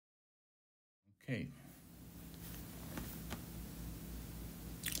Okay,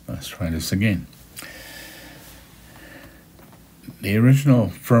 let's try this again. The original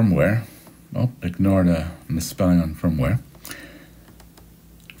firmware, ignore the misspelling on firmware,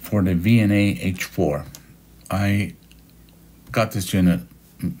 for the VNA-H4. I got this unit,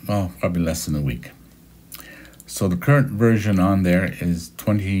 probably less than a week. So the current version on there is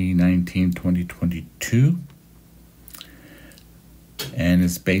 2019-2022, and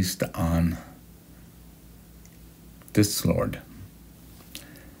it's based on this Lord.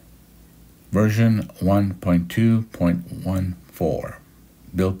 Version 1.2.14.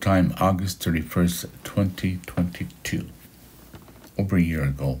 Build time August 31st, 2022. Over a year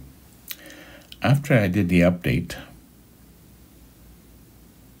ago. After I did the update,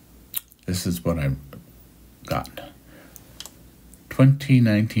 this is what I got.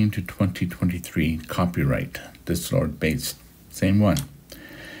 2019 to 2023 copyright. This Lord based. Same one.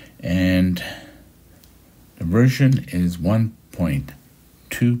 And the version is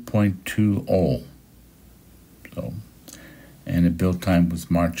 1.2.20. So, and the build time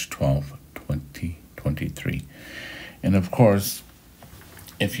was March 12, 2023. And of course,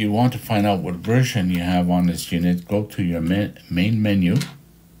 if you want to find out what version you have on this unit, go to your main menu.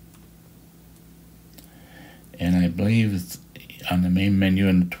 And I believe it's on the main menu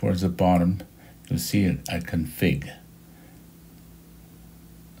and towards the bottom, you'll see a config.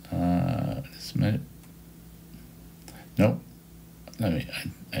 Just a minute. Nope. Let me,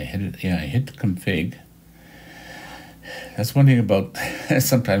 I hit it. Yeah, I hit the config. That's one thing about,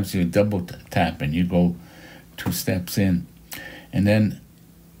 sometimes you double tap and you go 2 steps in. And then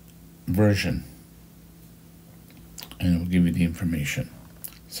version. And it will give you the information.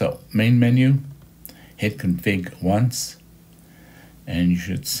 So, main menu, hit config once, and you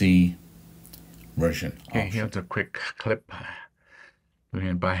should see version. Okay, here's a quick clip. Doing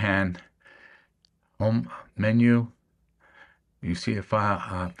it by hand. Home menu. You see the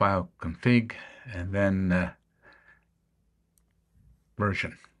file config, and then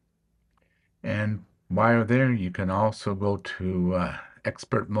version. And while you're there, you can also go to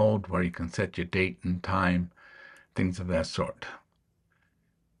expert mode, where you can set your date and time, things of that sort.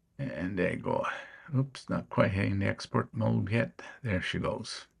 And there you go. Oops, not quite hitting the export mode yet. There she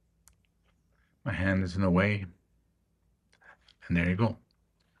goes. My hand is in the way. And there you go.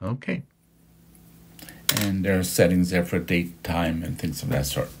 Okay. And there are settings there for date, time, and things of that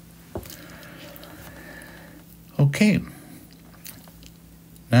sort. Okay.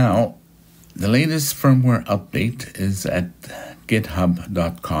 Now, the latest firmware update is at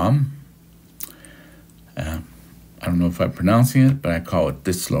github.com. I don't know if I'm pronouncing it, but I call it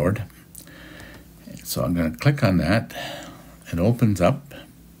this Lord. So I'm going to click on that. It opens up.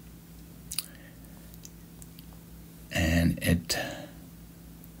 And it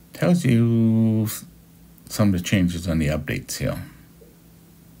tells you some of the changes on the updates here.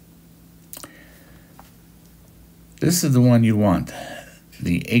 This is the one you want.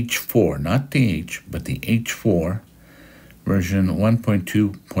 The H4, not the H, but the H4 version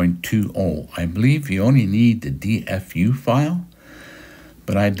 1.2.20. I believe you only need the DFU file,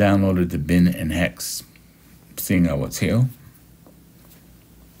 but I downloaded the bin and hex, seeing how it's here.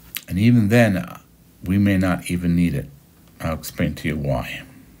 And even then, we may not even need it. I'll explain to you why.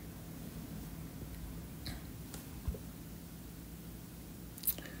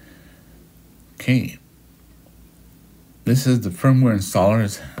 Okay. This is the firmware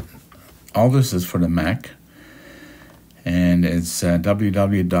installers. All this is for the Mac. And it's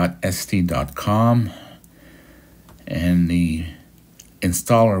www.st.com. And the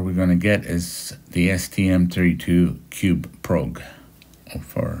installer we're going to get is the STM32 Cube Prog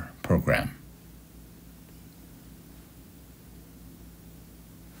for program.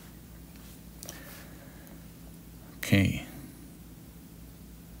 Okay.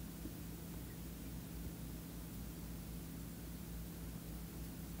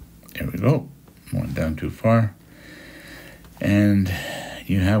 There we go. Went down too far. And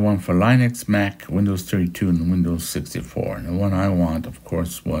you have one for Linux, Mac, Windows 32, and Windows 64. And the one I want, of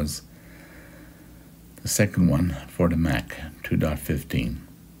course, was the second one for the Mac, 2.15.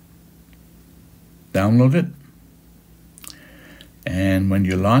 Download it. And when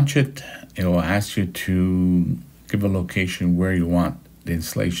you launch it, it will ask you to give a location where you want the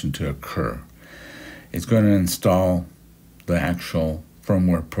installation to occur. It's going to install the actual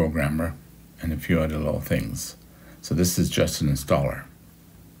firmware programmer and a few other little things. So this is just an installer.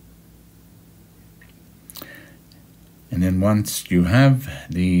 And then once you have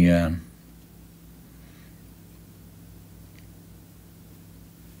the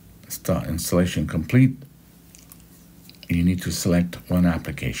installation complete, you need to select one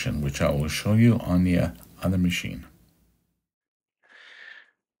application, which I will show you on the other machine.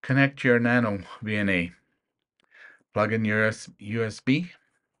 Connect your NanoVNA. Plug in your USB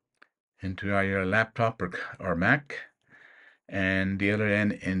into your laptop or Mac, and the other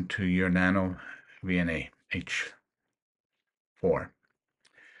end into your NanoVNA-H4.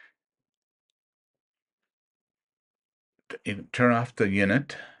 Turn off the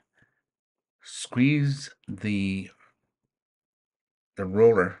unit, squeeze the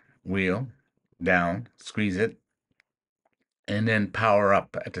roller wheel down, squeeze it, and then power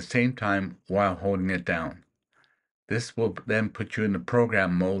up at the same time while holding it down. This will then put you in the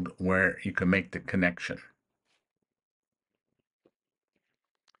program mode where you can make the connection.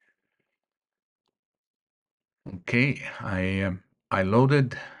 Okay, I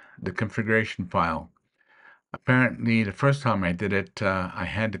loaded the configuration file. Apparently, the first time I did it, I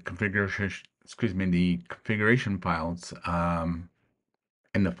had the configuration files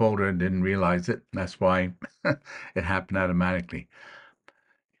in the folder. Didn't realize it. That's why it happened automatically.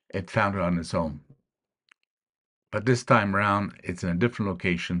 It found it on its own. But this time around, it's in a different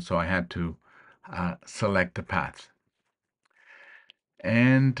location, so I had to select the path.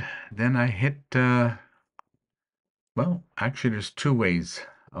 And then I hit, well, actually, there's two ways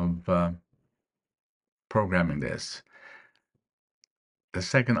of programming this. The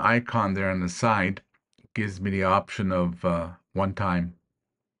second icon there on the side gives me the option of one-time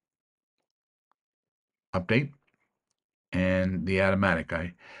update and the automatic.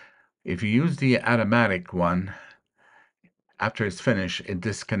 If you use the automatic one, after it's finished, it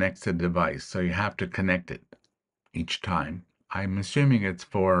disconnects the device, so you have to connect it each time. I'm assuming it's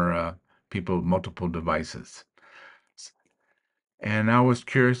for people with multiple devices. And I was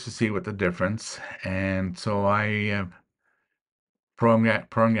curious to see what the difference, and so I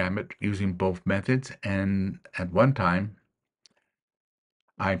program it using both methods, and at one time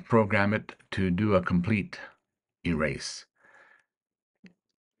I program it to do a complete erase.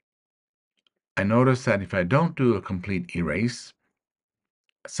 I notice that if I don't do a complete erase,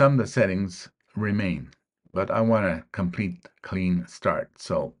 some of the settings remain, but I want a complete clean start,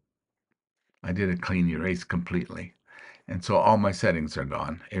 so I did a clean erase completely, and so all my settings are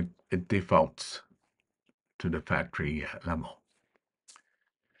gone. It defaults to the factory level.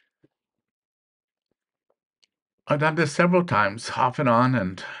 I've done this several times, off and on,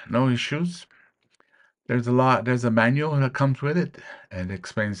 and no issues. There's a manual that comes with it, and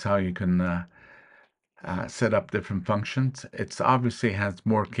explains how you can set up different functions. It obviously has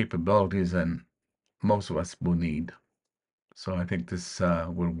more capabilities than most of us will need, so I think this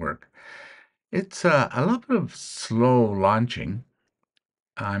will work. It's a little bit of slow launching.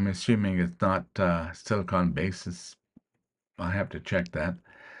 I'm assuming it's not silicon basis. I have to check that.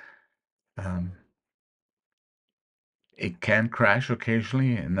 It can crash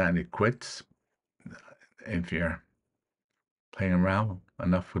occasionally, and then it quits if you're playing around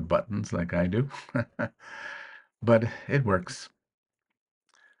enough with buttons like I do. But it works.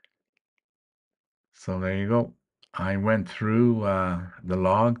 So there you go. I went through the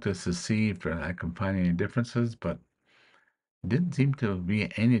log just to see if I can find any differences, but it didn't seem to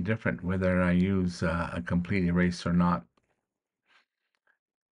be any different whether I use a complete erase or not.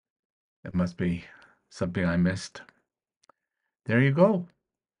 It must be something I missed. There you go.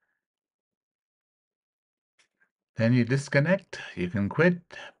 Then you disconnect, you can quit,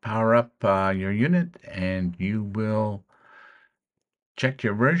 power up your unit, and you will check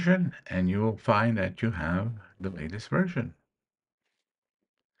your version, and you will find that you have the latest version.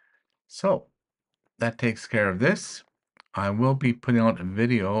 So that takes care of this. I will be putting out a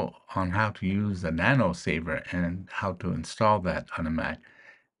video on how to use the Nano Saver and how to install that on a Mac.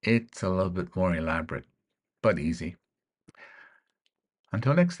 It's a little bit more elaborate, but easy.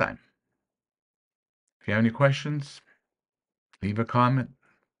 Until next time, if you have any questions, leave a comment.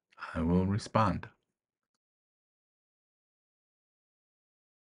 I will respond.